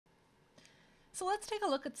So let's take a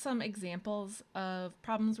look at some examples of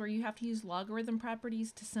problems where you have to use logarithm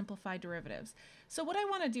properties to simplify derivatives. So what I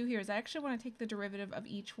want to do here is I actually want to take the derivative of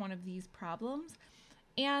each one of these problems.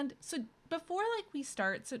 And so before we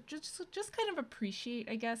start, so just kind of appreciate,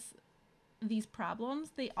 I guess, these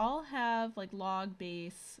problems. They all have like log,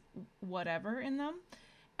 base, whatever in them.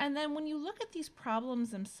 And then when you look at these problems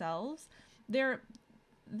themselves, they're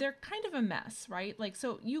kind of a mess, right? Like,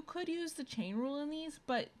 so you could use the chain rule in these,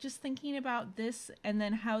 but just thinking about this and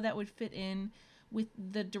then how that would fit in with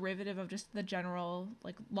the derivative of just the general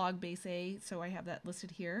like log base a, so I have that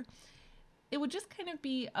listed here, it would just kind of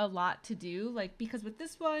be a lot to do, like, because with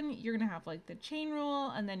this one you're gonna have like the chain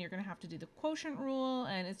rule and then you're gonna have to do the quotient rule,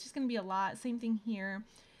 and it's just gonna be a lot. Same thing here.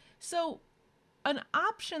 So an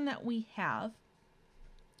option that we have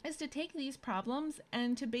is to take these problems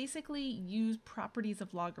and to basically use properties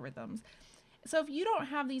of logarithms. So if you don't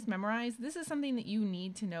have these memorized, this is something that you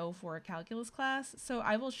need to know for a calculus class. So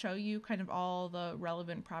I will show you kind of all the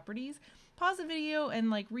relevant properties. Pause the video and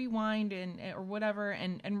like rewind or whatever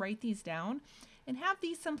and write these down and have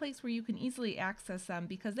these someplace where you can easily access them,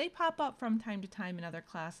 because they pop up from time to time in other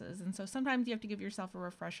classes. And so sometimes you have to give yourself a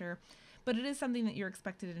refresher, but it is something that you're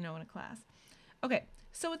expected to know in a class. Okay,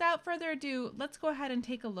 so without further ado, let's go ahead and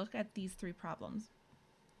take a look at these three problems.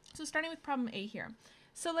 So starting with problem A here.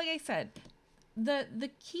 So like I said, the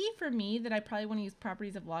key for me that I probably want to use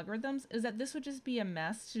properties of logarithms is that this would just be a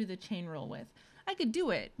mess to do the chain rule with. I could do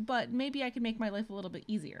it, but maybe I could make my life a little bit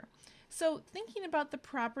easier. So thinking about the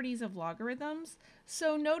properties of logarithms,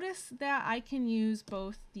 so notice that I can use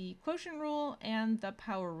both the quotient rule and the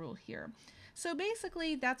power rule here. So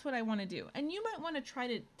basically that's what I want to do. And you might want to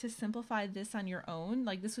try to simplify this on your own.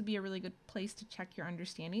 Like, this would be a really good place to check your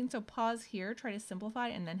understanding. So pause here, try to simplify,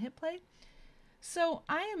 and then hit play. So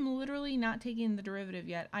I am literally not taking the derivative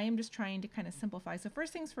yet. I am just trying to kind of simplify. So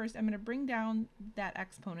first things first, I'm going to bring down that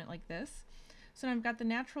exponent like this. So now I've got the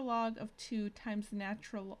natural log of 2 times the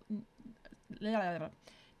natural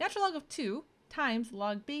log of 2 times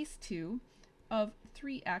log base 2 of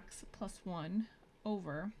 3x plus 1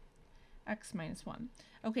 over x minus 1.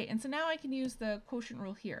 Okay, and so now I can use the quotient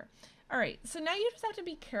rule here. All right, so now you just have to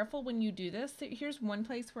be careful when you do this. So here's one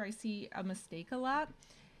place where I see a mistake a lot.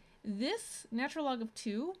 This natural log of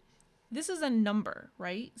 2, this is a number,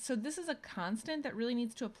 right? So this is a constant that really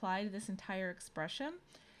needs to apply to this entire expression.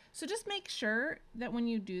 So just make sure that when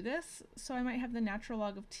you do this, so I might have the natural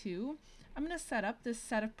log of 2, I'm going to set up this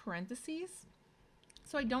set of parentheses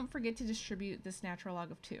so I don't forget to distribute this natural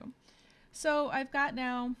log of 2. So I've got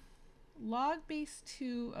now log base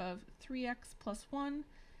 2 of 3x plus 1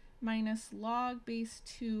 minus log base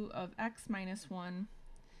 2 of x minus 1.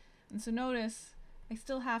 And so notice I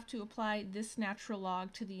still have to apply this natural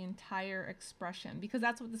log to the entire expression, because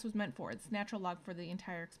that's what this was meant for. It's natural log for the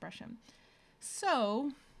entire expression.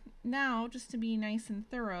 So now, just to be nice and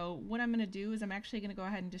thorough, what I'm going to do is I'm actually going to go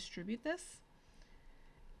ahead and distribute this.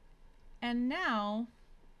 And now,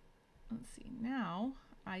 let's see, now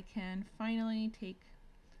I can finally take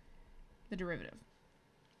the derivative.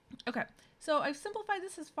 Okay, so I've simplified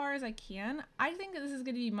this as far as I can. I think that this is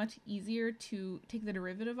going to be much easier to take the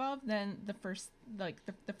derivative of than the first,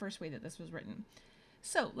 the first way that this was written.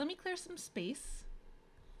 So let me clear some space.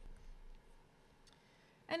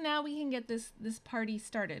 And now we can get this party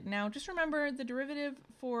started. Now just remember the derivative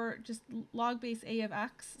for just log base a of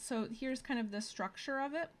x. So here's kind of the structure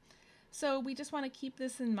of it. So we just want to keep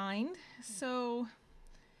this in mind. So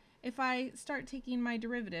if I start taking my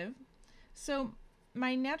derivative, so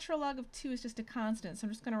my natural log of 2 is just a constant, so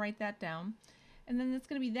I'm just going to write that down. And then it's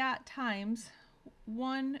going to be that times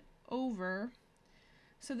 1 over,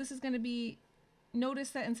 so this is going to be,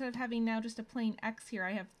 notice that instead of having now just a plain x here,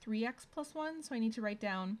 I have 3x plus 1, so I need to write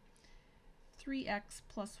down 3x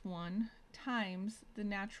plus 1 times the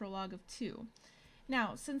natural log of 2.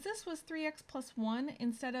 Now, since this was 3x plus 1,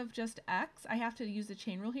 instead of just x, I have to use the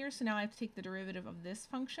chain rule here, so now I have to take the derivative of this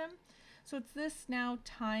function. So it's this now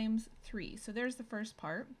times 3. So there's the first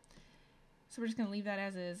part. So we're just going to leave that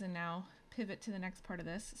as is and now pivot to the next part of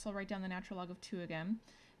this. So I'll write down the natural log of 2 again.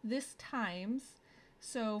 This times,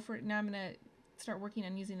 so for now I'm going to start working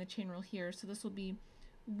on using the chain rule here. So this will be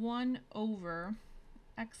 1 over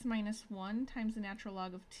x minus 1 times the natural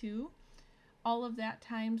log of 2. All of that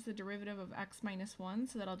times the derivative of x minus 1,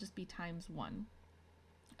 so that'll just be times 1.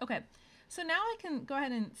 Okay, so now I can go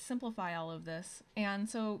ahead and simplify all of this. And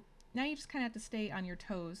so now you just kind of have to stay on your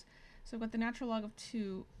toes. So I've got the natural log of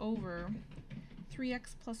 2 over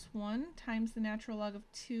 3x plus 1 times the natural log of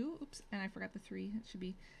 2. Oops, and I forgot the 3. It should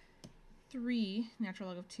be 3 natural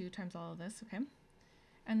log of 2 times all of this, okay?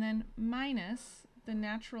 And then minus the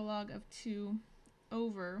natural log of 2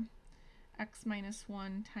 over x minus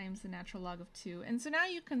 1 times the natural log of 2. And so now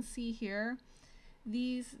you can see here,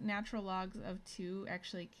 these natural logs of 2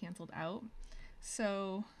 actually canceled out.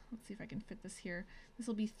 So let's see if I can fit this here. This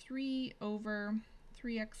will be 3 over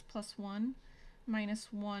 3x plus 1 minus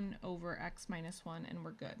 1 over x minus 1, and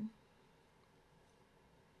we're good.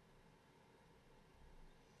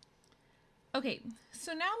 Okay,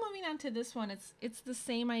 so now moving on to this one, it's the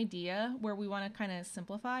same idea where we want to kind of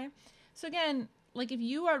simplify. So again, like if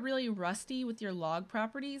you are really rusty with your log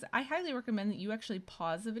properties, I highly recommend that you actually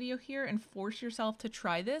pause the video here and force yourself to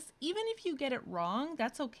try this. Even if you get it wrong,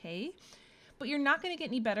 that's okay. But you're not going to get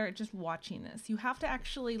any better at just watching this. You have to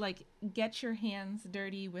actually like get your hands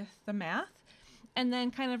dirty with the math and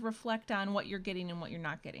then kind of reflect on what you're getting and what you're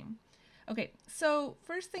not getting. Okay, so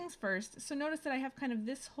first things first. So notice that I have kind of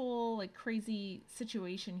this whole like crazy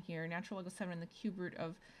situation here, natural log of 7 and the cube root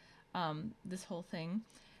of this whole thing.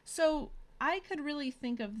 So I could really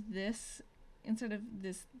think of this instead of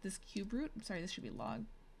this cube root. Sorry, this should be log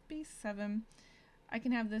base 7. I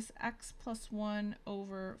can have this x plus 1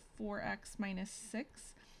 over 4x minus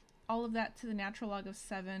 6, all of that to the natural log of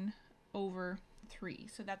 7 over 3.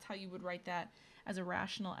 So that's how you would write that as a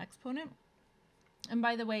rational exponent. And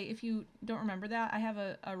by the way, if you don't remember that, I have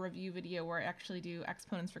a review video where I actually do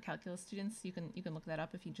exponents for calculus students. You can look that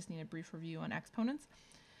up if you just need a brief review on exponents.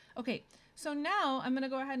 Okay, so now I'm going to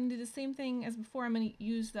go ahead and do the same thing as before. I'm going to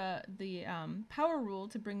use the power rule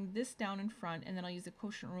to bring this down in front, and then I'll use the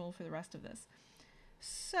quotient rule for the rest of this.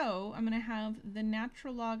 So I'm going to have the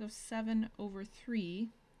natural log of 7 over 3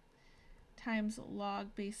 times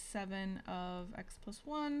log base 7 of x plus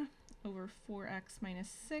 1 over 4x minus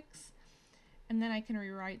 6. And then I can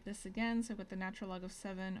rewrite this again. So I've got the natural log of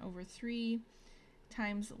 7 over 3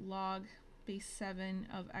 times log base 7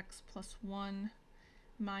 of x plus 1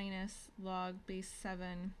 minus log base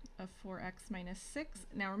 7 of 4x minus 6.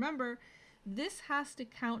 Now remember, this has to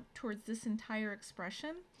count towards this entire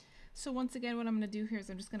expression. So once again, what I'm going to do here is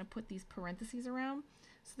I'm just going to put these parentheses around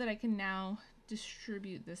so that I can now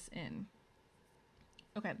distribute this in.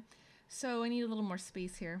 Okay, so I need a little more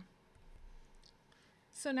space here.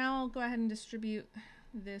 So now I'll go ahead and distribute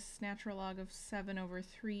this natural log of 7 over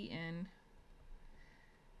 3 in.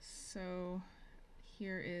 So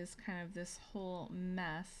here is kind of this whole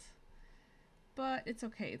mess, but it's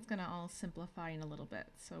okay. It's going to all simplify in a little bit,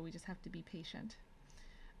 so we just have to be patient.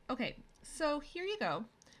 Okay, so here you go.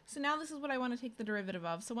 So now this is what I want to take the derivative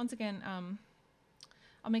of. So once again,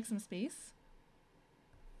 I'll make some space.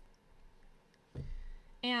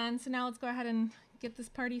 And so now let's go ahead and get this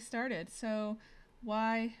party started. So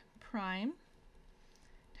y prime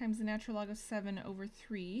times the natural log of 7 over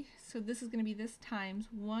 3. So this is going to be this times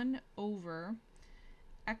 1 over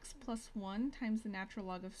x plus 1 times the natural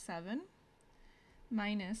log of 7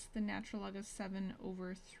 minus the natural log of 7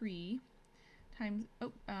 over 3 times,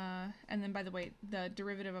 and then by the way, the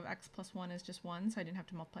derivative of x plus 1 is just 1, so I didn't have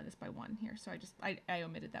to multiply this by 1 here. So I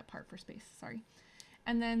omitted that part for space, sorry.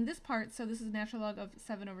 And then this part, so this is natural log of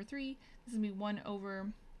 7 over 3. This is going to be 1 over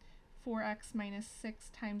 4x minus 6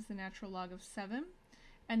 times the natural log of 7.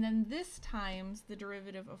 And then this times the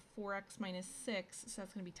derivative of 4x minus 6, so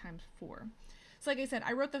that's going to be times 4. So like I said,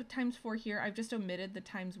 I wrote the times 4 here. I've just omitted the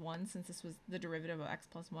times 1 since this was the derivative of x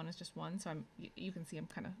plus 1 is just 1. So you can see I'm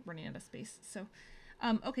kind of running out of space. So,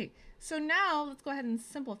 okay, so now let's go ahead and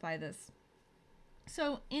simplify this.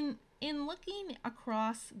 So in looking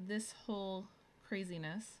across this whole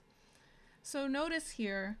craziness, so notice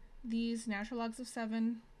here, these natural logs of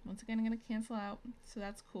 7, once again, I'm going to cancel out. So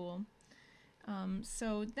that's cool.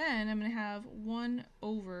 So then I'm going to have 1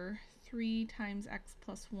 over 3 times x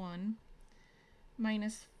plus 1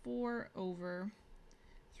 minus 4 over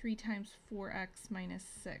 3 times 4x minus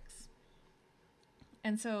 6.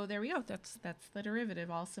 And so there we go. That's the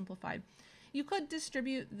derivative all simplified. You could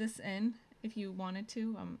distribute this in if you wanted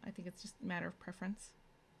to. I think it's just a matter of preference.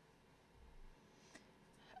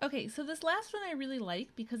 Okay, so this last one I really like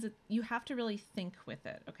because you have to really think with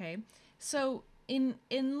it, okay? So in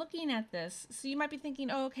looking at this, so you might be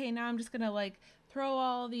thinking, oh, okay, now I'm just going to like throw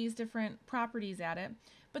all these different properties at it.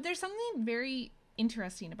 But there's something very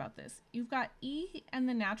interesting about this. You've got e and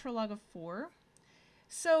the natural log of 4.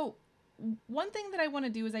 So one thing that I want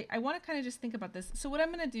to do is I want to kind of just think about this. So what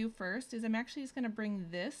I'm going to do first is I'm actually just going to bring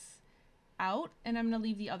this out and I'm going to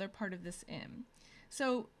leave the other part of this in.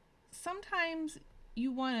 So sometimes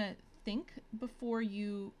you want to think before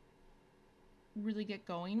you really get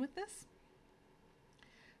going with this.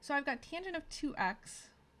 So I've got tangent of 2x,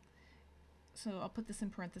 so I'll put this in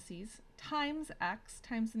parentheses, times x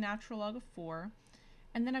times the natural log of 4,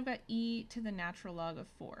 and then I've got e to the natural log of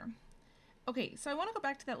 4. Okay, so I want to go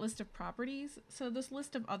back to that list of properties. So this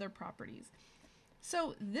list of other properties.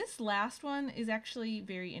 So this last one is actually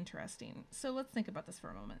very interesting. So let's think about this for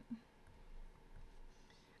a moment.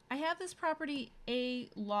 I have this property a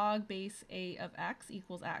log base a of x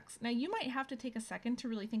equals x. Now you might have to take a second to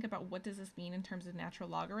really think about what does this mean in terms of natural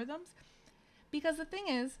logarithms. Because the thing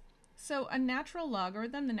is, so a natural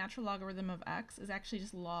logarithm, the natural logarithm of x is actually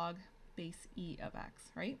just log base e of x,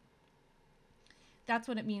 right? That's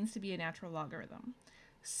what it means to be a natural logarithm.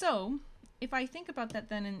 So if I think about that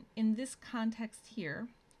then in this context here,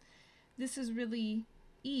 this is really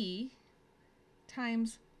e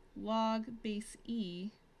times log base e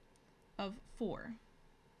of 4.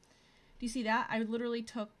 Do you see that? I literally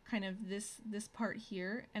took kind of this part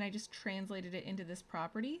here and I just translated it into this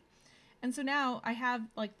property. And so now I have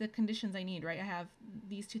like the conditions I need, right? I have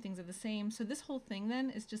these two things are the same. So this whole thing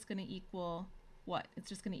then is just going to equal what? It's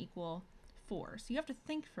just going to equal 4. So you have to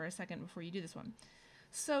think for a second before you do this one.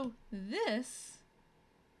 So this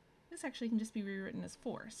actually can just be rewritten as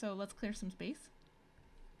 4. So let's clear some space.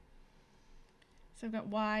 So I've got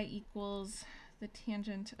y equals the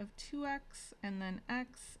tangent of 2x and then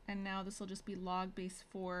x, and now this will just be log base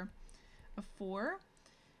 4 of 4.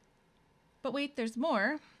 But wait, there's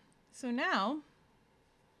more. So now,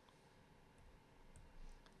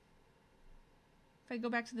 if I go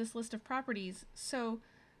back to this list of properties, so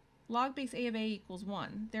log base a of a equals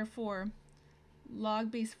 1. Therefore, log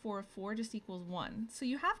base 4 of 4 just equals 1. So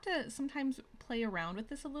you have to sometimes play around with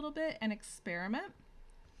this a little bit and experiment.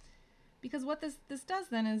 Because what this does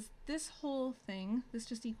then is this whole thing, this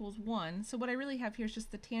just equals 1. So what I really have here is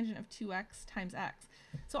just the tangent of 2x times x.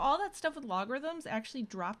 So all that stuff with logarithms actually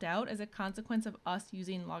dropped out as a consequence of us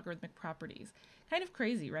using logarithmic properties. Kind of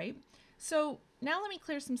crazy, right? So now let me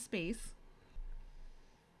clear some space.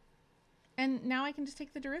 And now I can just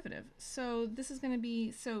take the derivative. So this is going to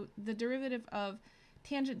be, so the derivative of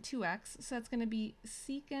tangent 2x, so that's going to be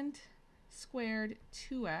secant squared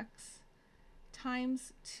 2x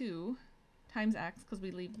times 2 times x, because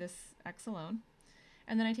we leave this x alone.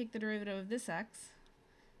 And then I take the derivative of this x,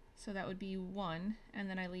 so that would be 1, and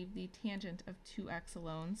then I leave the tangent of 2x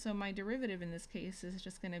alone. So my derivative in this case is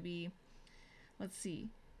just going to be, let's see,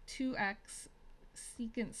 2x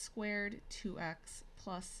secant squared 2x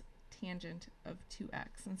plus tangent of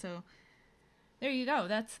 2x. And so there you go,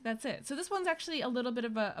 that's it. So this one's actually a little bit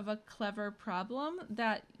of a clever problem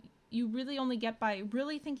that you really only get by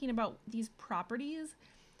really thinking about these properties,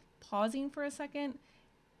 pausing for a second,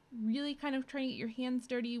 really kind of trying to get your hands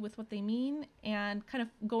dirty with what they mean, and kind of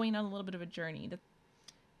going on a little bit of a journey.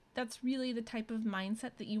 That's really the type of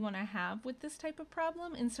mindset that you want to have with this type of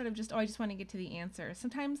problem, instead of just, oh, I just want to get to the answer.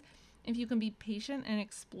 Sometimes if you can be patient and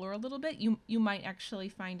explore a little bit, you might actually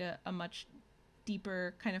find a much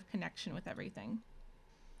deeper kind of connection with everything.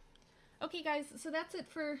 Okay guys, so that's it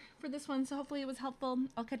for this one. So hopefully it was helpful.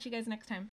 I'll catch you guys next time.